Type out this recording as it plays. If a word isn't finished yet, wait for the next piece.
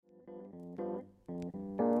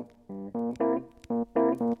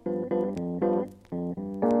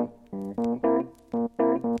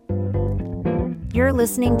You're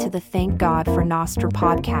listening to the Thank God for Nostr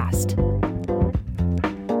podcast.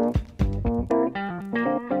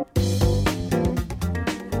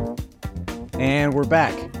 And we're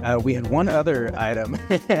back. We had one other item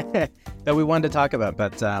that we wanted to talk about,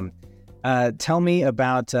 but tell me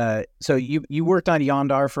about, so you worked on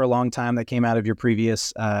Yondr for a long time. That came out of your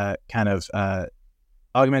previous kind of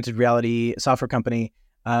augmented reality software company.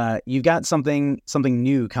 You've got something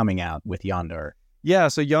new coming out with Yondr. Yeah,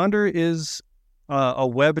 so Yondr is a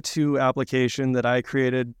Web 2 application that I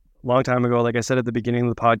created a long time ago, like I said at the beginning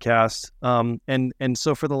of the podcast. And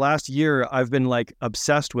so for the last year, I've been like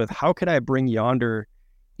obsessed with how can I bring Yondr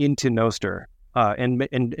into Nostr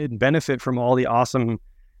and benefit from all the awesome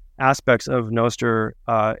aspects of Nostr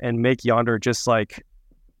and make Yondr just like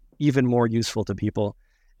even more useful to people.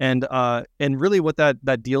 And really what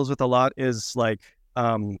that deals with a lot is like,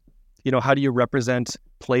 how do you represent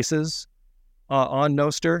places on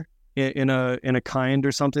Nostr in a kind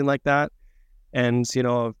or something like that? And,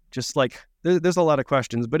 just like there's a lot of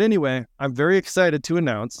questions. But anyway, I'm very excited to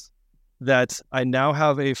announce that I now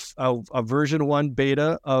have a version 1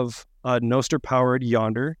 beta of Nostr-powered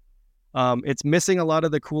Yondr. It's missing a lot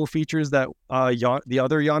of the cool features that the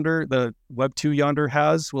other Yondr, the Web 2 Yondr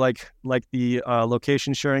has, like the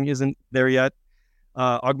location sharing isn't there yet.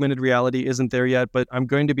 Augmented reality isn't there yet, but I'm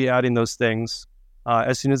going to be adding those things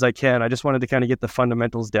as soon as I can. I just wanted to kind of get the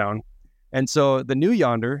fundamentals down. And so the new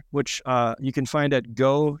Yondr, which you can find at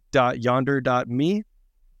go.yondr.me,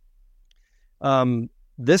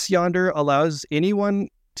 this Yondr allows anyone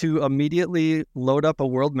to immediately load up a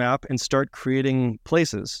world map and start creating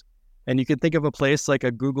places. And you can think of a place like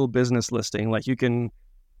a Google business listing. Like you can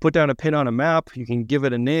put down a pin on a map, you can give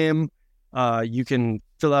it a name, you can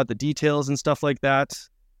fill out the details and stuff like that,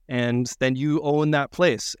 and then you own that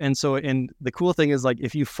place. And the cool thing is, like,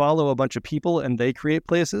 if you follow a bunch of people and they create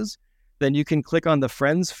places, then you can click on the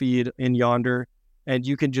friends feed in Yondr and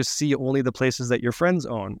you can just see only the places that your friends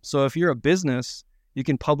own. So if you're a business, you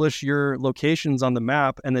can publish your locations on the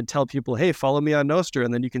map and then tell people, hey, follow me on Nostr,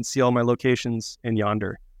 and then you can see all my locations in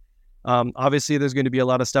Yondr. Obviously, there's going to be a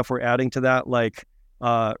lot of stuff we're adding to that, like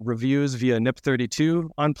reviews via NIP32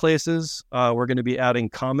 on places. We're going to be adding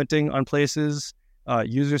commenting on places,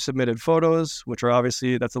 user-submitted photos, which are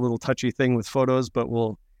obviously, that's a little touchy thing with photos, but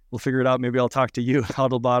we'll figure it out. Maybe I'll talk to you,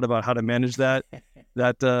 Huddlebot, about how to manage that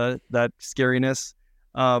scariness.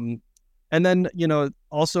 And then,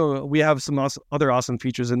 also we have some other awesome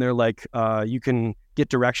features in there, like you can get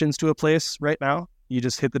directions to a place right now. You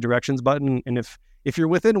just hit the directions button, and if you're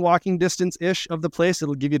within walking distance-ish of the place,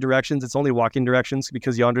 it'll give you directions. It's only walking directions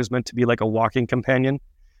because Yondr is meant to be like a walking companion.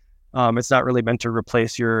 It's not really meant to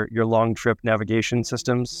replace your long trip navigation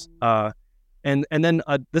systems. And then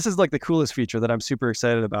this is like the coolest feature that I'm super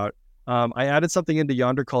excited about. I added something into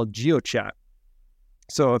Yondr called GeoChat.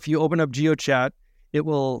 So if you open up GeoChat, it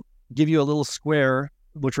will give you a little square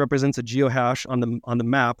which represents a geohash on the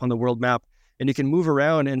map, on the world map, and you can move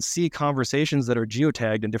around and see conversations that are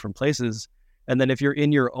geotagged in different places. And then if you're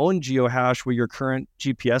in your own geohash where your current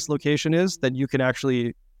GPS location is, then you can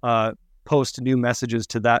actually post new messages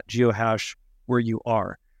to that geohash where you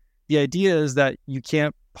are. The idea is that you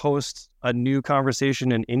can't post a new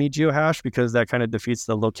conversation in any geohash because that kind of defeats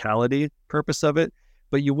the locality purpose of it,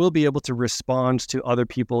 but you will be able to respond to other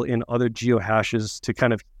people in other geohashes to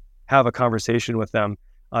kind of have a conversation with them.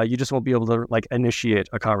 You just won't be able to like initiate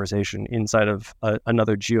a conversation inside of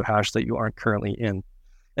another geohash that you aren't currently in.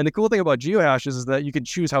 And the cool thing about geohashes is that you can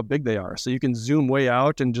choose how big they are. So you can zoom way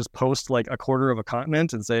out and just post like a quarter of a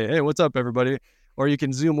continent and say, hey, what's up, everybody? Or you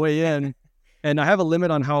can zoom way in. And I have a limit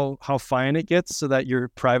on how fine it gets so that your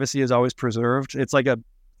privacy is always preserved. It's like a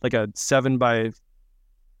 7 by, I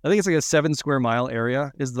think it's like a 7 square mile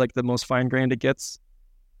area is like the most fine grained it gets.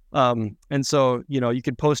 And so, you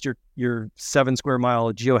could post your 7 square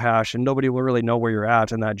mile geohash and nobody will really know where you're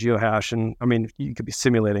at in that geohash. And I mean, you could be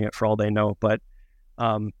simulating it for all they know, but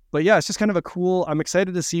yeah, it's just kind of I'm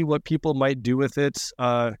excited to see what people might do with it.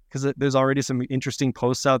 Cause there's already some interesting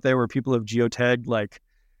posts out there where people have geotagged like,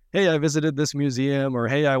 hey, I visited this museum, or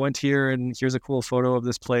hey, I went here and here's a cool photo of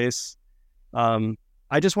this place.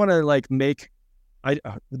 I just want to like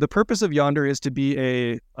the purpose of Yondr is to be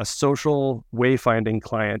a social wayfinding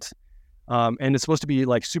client. And it's supposed to be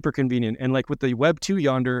like super convenient. And like with the Web 2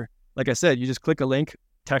 Yondr, like I said, you just click a link,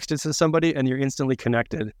 text it to somebody, and you're instantly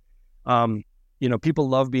connected. People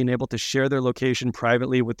love being able to share their location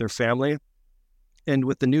privately with their family. And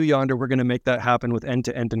with the new Yondr, we're going to make that happen with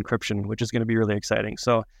end-to-end encryption, which is going to be really exciting.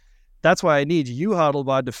 So that's why I need you,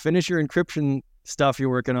 Huddlebot, to finish your encryption stuff you're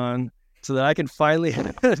working on so that I can finally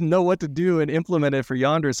know what to do and implement it for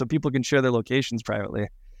Yondr so people can share their locations privately.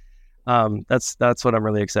 That's what I'm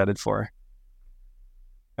really excited for.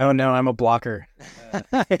 Oh no, I'm a blocker. I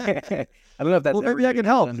don't know if that's. Well, maybe I can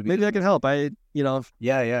help. Maybe I can help.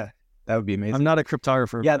 Yeah, that would be amazing. I'm not a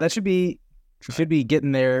cryptographer. Yeah, that should be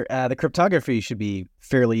getting there. The cryptography should be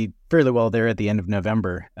fairly well there at the end of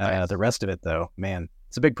November. Nice. The rest of it, though, man,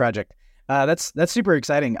 it's a big project. That's super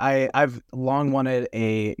exciting. I've long wanted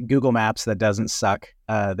a Google Maps that doesn't suck.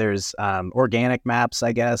 There's organic maps,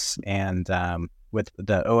 I guess, and with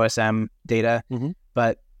the OSM data,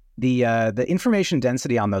 but the information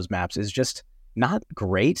density on those maps is just not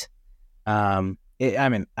great.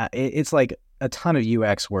 It's like a ton of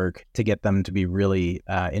UX work to get them to be really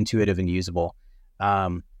intuitive and usable.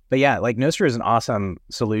 But yeah, like Nostr is an awesome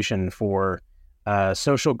solution for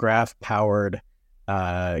social graph powered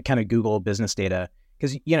kind of Google business data,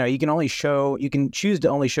 because you can choose to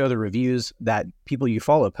only show the reviews that people you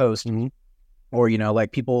follow post, or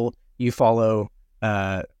like people you follow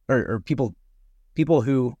or people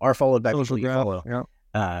who are followed by social people graph, you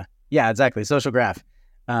follow. Yeah, exactly. Social graph.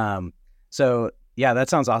 So yeah, that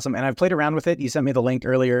sounds awesome. And I've played around with it. You sent me the link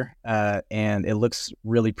earlier, and it looks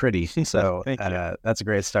really pretty. So that's a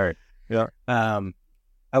great start. Yeah.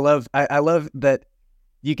 I love that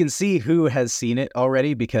you can see who has seen it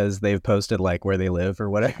already because they've posted like where they live or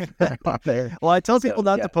whatever on there. Well, I tell people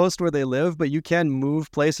not to post where they live, but you can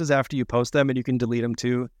move places after you post them, and you can delete them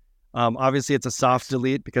too. Obviously, it's a soft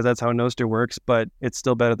delete because that's how Nostr works, but it's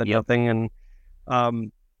still better than nothing.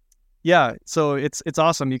 And yeah, so it's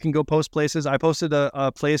awesome. You can go post places. I posted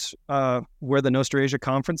a place where the Nostr Asia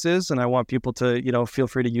conference is, and I want people to feel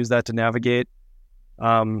free to use that to navigate.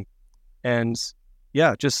 And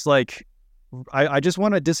yeah, just like I just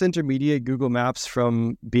want to disintermediate Google Maps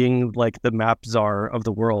from being like the map czar of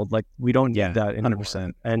the world. Like we don't need that anymore.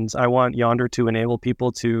 100%. And I want Yondr to enable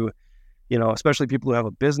people to, especially people who have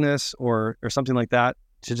a business or something like that,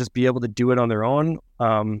 to just be able to do it on their own.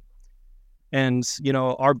 And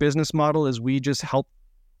our business model is we just help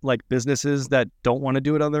like businesses that don't want to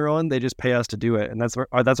do it on their own. They just pay us to do it, and that's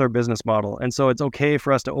our business model. And so it's okay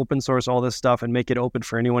for us to open source all this stuff and make it open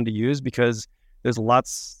for anyone to use, because there's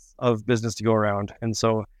lots of business to go around. And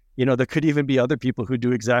so there could even be other people who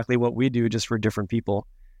do exactly what we do, just for different people.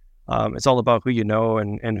 It's all about who you know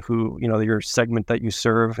and who your segment that you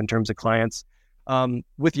serve in terms of clients.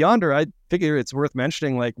 With Yondr, I figure it's worth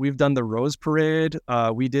mentioning, like we've done the Rose Parade.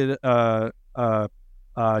 We did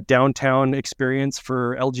downtown experience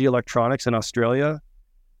for LG Electronics in Australia.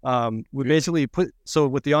 We basically with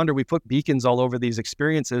the Yondr, we put beacons all over these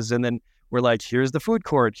experiences, and then we're like, here's the food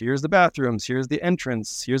court, here's the bathrooms, here's the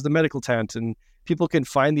entrance, here's the medical tent, and people can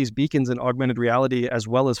find these beacons in augmented reality as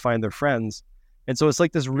well as find their friends. And so it's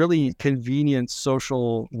like this really convenient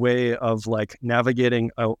social way of like navigating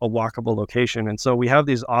a walkable location. And so we have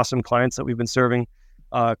these awesome clients that we've been serving.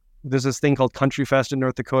 There's this thing called Country Fest in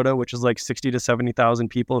North Dakota, which is like 60 to 70,000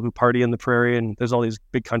 people who party in the prairie, and there's all these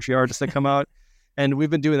big country artists that come out. And we've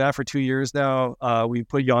been doing that for 2 years now. We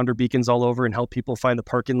put Yondr beacons all over and help people find the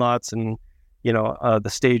parking lots and the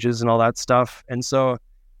stages and all that stuff. And so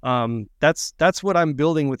that's what I'm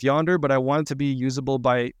building with Yondr, but I want it to be usable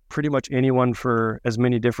by pretty much anyone for as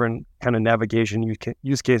many different kind of navigation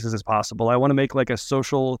use cases as possible. I want to make like a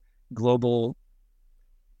social global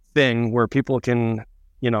thing where people can,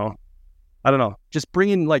 I don't know, just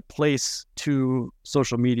bringing like place to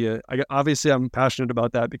social media. Obviously I'm passionate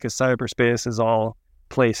about that because cyberspace is all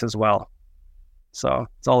place as well. So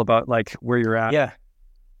it's all about like where you're at. Yeah.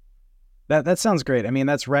 That sounds great. I mean,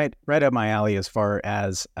 that's right up my alley as far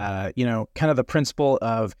as, kind of the principle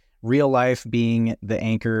of real life being the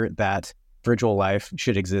anchor that virtual life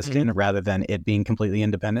should exist in, rather than it being completely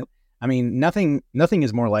independent. I mean, nothing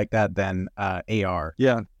is more like that than AR.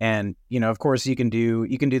 Yeah. And, of course you can do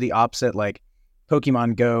the opposite, like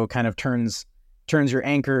Pokemon Go kind of turns your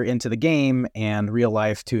anchor into the game and real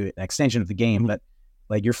life to an extension of the game. But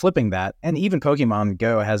like you're flipping that. And even Pokemon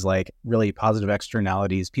Go has like really positive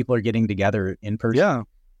externalities. People are getting together in person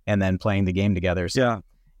and then playing the game together. So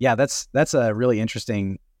yeah, that's a really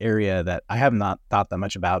interesting area that I have not thought that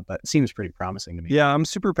much about, but it seems pretty promising to me. Yeah, I'm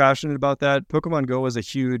super passionate about that. Pokemon Go was a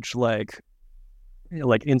huge like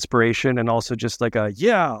inspiration, and also just like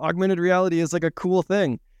augmented reality is like a cool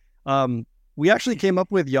thing. We actually came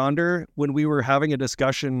up with Yondr when we were having a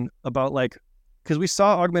discussion about because we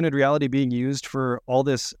saw augmented reality being used for all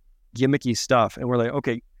this gimmicky stuff, and we're like,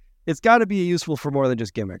 okay, it's got to be useful for more than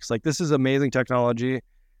just gimmicks. Like, this is amazing technology.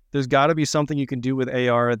 There's got to be something you can do with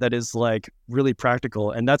AR that is like really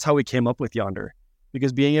practical. And that's how we came up with Yondr,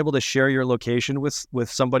 because being able to share your location with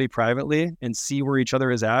somebody privately and see where each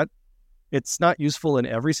other is at, it's not useful in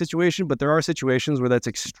every situation, but there are situations where that's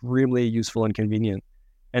extremely useful and convenient.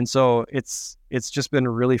 And so it's just been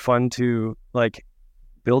really fun to like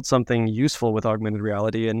build something useful with augmented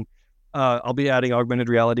reality. And I'll be adding augmented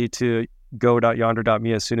reality to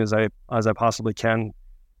go.yonder.me as soon as I possibly can.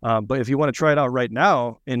 But if you want to try it out right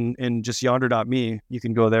now in just yonder.me, you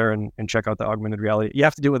can go there and check out the augmented reality. You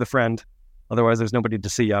have to do it with a friend. Otherwise, there's nobody to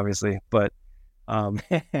see, obviously. But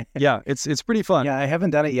yeah, it's pretty fun. Yeah, I haven't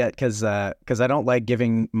done it yet because I don't like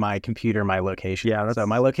giving my computer my location. Yeah, so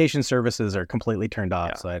my location services are completely turned off.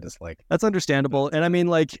 Yeah. So I just like... That's understandable. And I mean,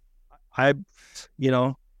 like,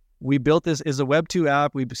 we built this as a Web 2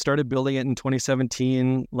 app. We started building it in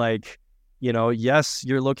 2017. Like, yes,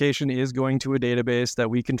 your location is going to a database that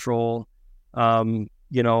we control. I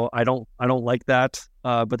don't like that,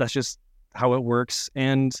 but that's just how it works.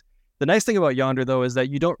 And the nice thing about Yonder, though, is that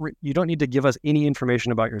you don't need to give us any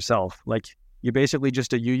information about yourself. Like, you're basically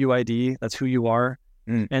just a UUID. That's who you are.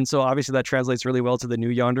 And so obviously that translates really well to the new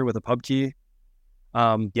Yonder with a pub key.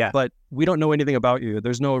 But we don't know anything about you.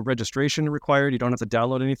 There's no registration required. You don't have to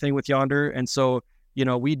download anything with Yonder. And so,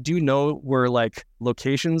 we do know where like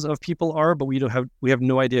locations of people are, but we have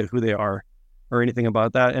no idea who they are or anything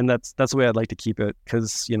about that. And that's the way I'd like to keep it.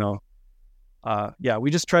 Cause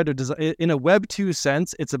we just try to design in a Web 2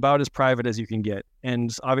 sense. It's about as private as you can get.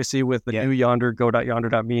 And obviously with the new Yonder,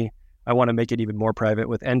 go.yonder.me, I want to make it even more private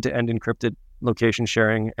with end-to-end encrypted location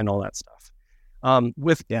sharing and all that stuff.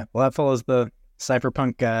 Well, that follows the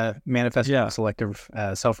cypherpunk manifesto selective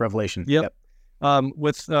self-revelation. Yep.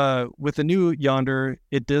 With the new Yonder,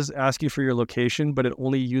 it does ask you for your location, but it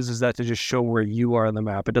only uses that to just show where you are on the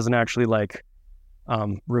map. It doesn't actually like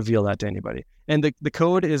reveal that to anybody. And the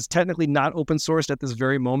code is technically not open sourced at this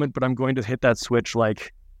very moment, but I'm going to hit that switch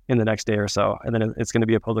like in the next day or so, and then it's going to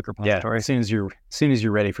be a public repository. Yeah, as soon as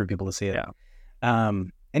you're ready for people to see it. Yeah.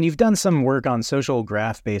 And you've done some work on social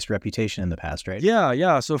graph-based reputation in the past, right?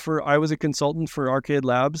 Yeah. So I was a consultant for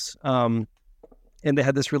Arkin0x, and they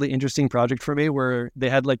had this really interesting project for me where they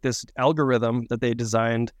had like this algorithm that they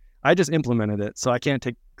designed. I just implemented it, so I can't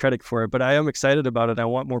take credit for it, but I am excited about it. I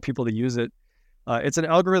want more people to use it. It's an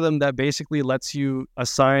algorithm that basically lets you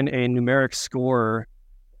assign a numeric score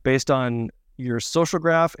based on your social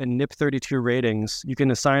graph and NIP32 ratings. You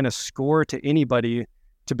can assign a score to anybody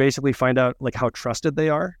to basically find out like how trusted they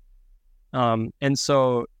are. And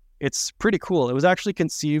so it's pretty cool. It was actually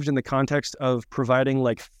conceived in the context of providing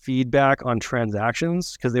like feedback on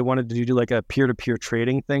transactions because they wanted to do like a peer-to-peer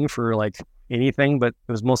trading thing for like anything, but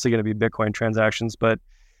it was mostly going to be Bitcoin transactions. But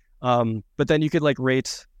then you could like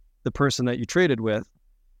rate the person that you traded with.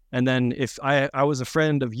 And then if I was a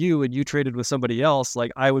friend of you and you traded with somebody else,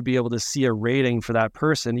 like I would be able to see a rating for that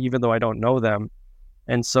person, even though I don't know them.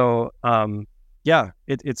 And so,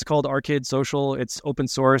 it's called Arcade Social. It's open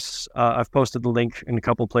source. I've posted the link in a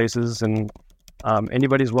couple places, and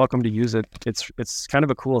anybody's welcome to use it. It's kind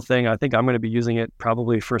of a cool thing. I think I'm going to be using it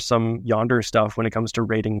probably for some Yonder stuff when it comes to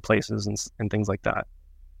rating places and things like that.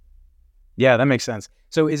 Yeah, that makes sense.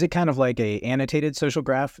 So is it kind of like a annotated social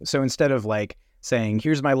graph? So instead of like saying,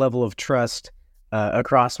 here's my level of trust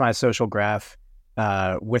across my social graph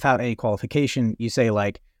without any qualification, you say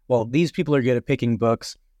like, well, these people are good at picking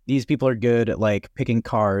books. These people are good at like picking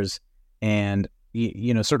cars, and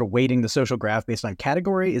sort of weighting the social graph based on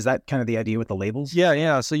category. Is that kind of the idea with the labels?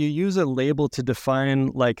 Yeah. So you use a label to define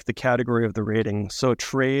like the category of the rating. So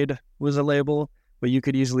trade was a label, but you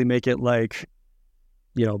could easily make it like,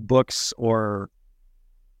 books or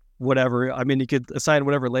whatever. I mean, you could assign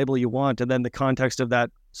whatever label you want, and then the context of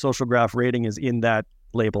that social graph rating is in that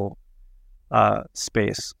label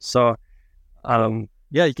space. So, you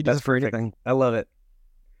could use it for anything. I love it.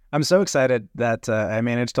 I'm so excited that I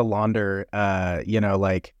managed to launder,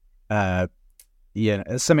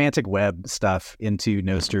 semantic web stuff into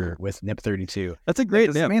Nostr with NIP32. That's a great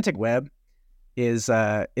nip. Semantic web is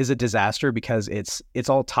a disaster because it's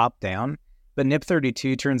all top down. But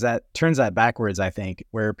NIP32 turns that backwards, I think,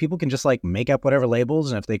 where people can just like make up whatever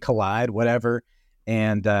labels, and if they collide, whatever,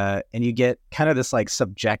 and you get kind of this like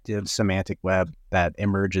subjective semantic web that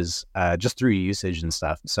emerges just through usage and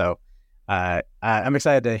stuff. So I'm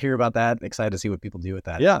excited to hear about that. Excited to see what people do with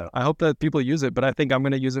that. Yeah, so. I hope that people use it, but I think I'm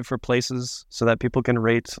going to use it for places so that people can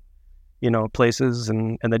rate, places,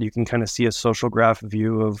 and that you can kind of see a social graph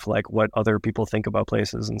view of like what other people think about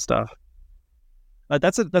places and stuff.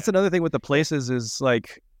 That's another thing with the places is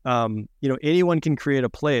like, anyone can create a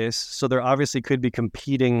place. So there obviously could be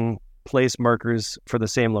competing place markers for the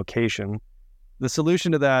same location. The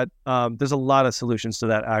solution to that, there's a lot of solutions to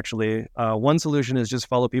that, actually. One solution is just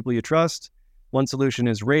follow people you trust. One solution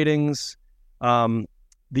is ratings.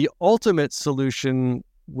 The ultimate solution,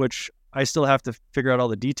 which I still have to figure out all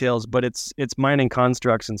the details, but it's mining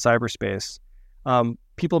constructs in cyberspace.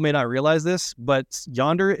 people may not realize this, but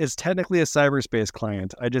Yondr is technically a cyberspace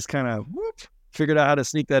client. I just kind of figured out how to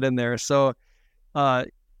sneak that in there. So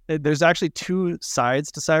there's actually two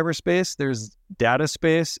sides to cyberspace. There's data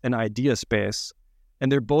space and idea space,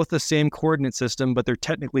 and they're both the same coordinate system, but they're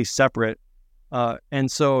technically separate.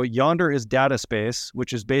 And so Yondr is data space,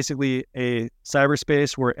 which is basically a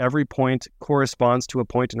cyberspace where every point corresponds to a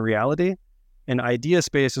point in reality. And idea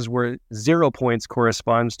space is where 0 points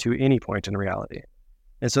corresponds to any point in reality.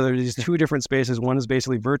 And so there's these two different spaces. One is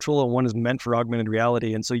basically virtual and one is meant for augmented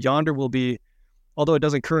reality. And so Yondr will be, although it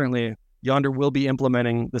doesn't currently, Yondr will be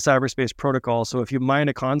implementing the cyberspace protocol. So if you mine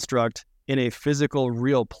a construct in a physical,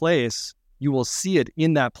 real place, you will see it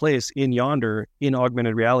in that place in Yondr in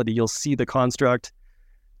augmented reality. You'll see the construct.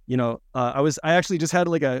 I actually just had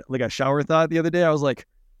like a shower thought the other day. I was like,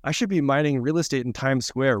 I should be mining real estate in Times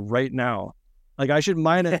Square right now. Like I should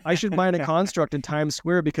mine a construct in Times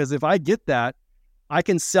Square, because if I get that, I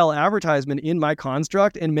can sell advertisement in my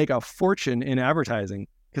construct and make a fortune in advertising,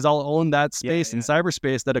 because I'll own that space in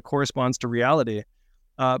cyberspace that it corresponds to reality.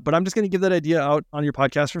 But I'm just going to give that idea out on your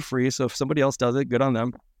podcast for free. So if somebody else does it, good on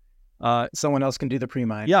them. Someone else can do the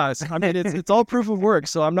pre-mine. Yeah, it's all proof of work,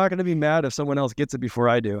 so I'm not going to be mad if someone else gets it before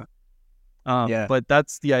I do. But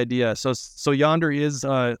that's the idea. So Yondr is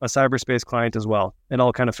a cyberspace client as well. It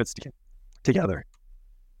all kind of fits together.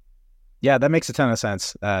 Yeah, that makes a ton of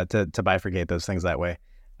sense to bifurcate those things that way.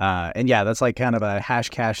 And yeah, that's like kind of a hash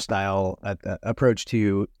cache style approach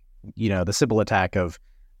to, the Sybil attack of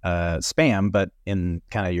spam, but in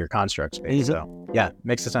kind of your construct space. So yeah,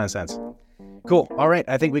 makes a ton of sense. Cool. All right.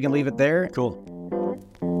 I think we can leave it there. Cool.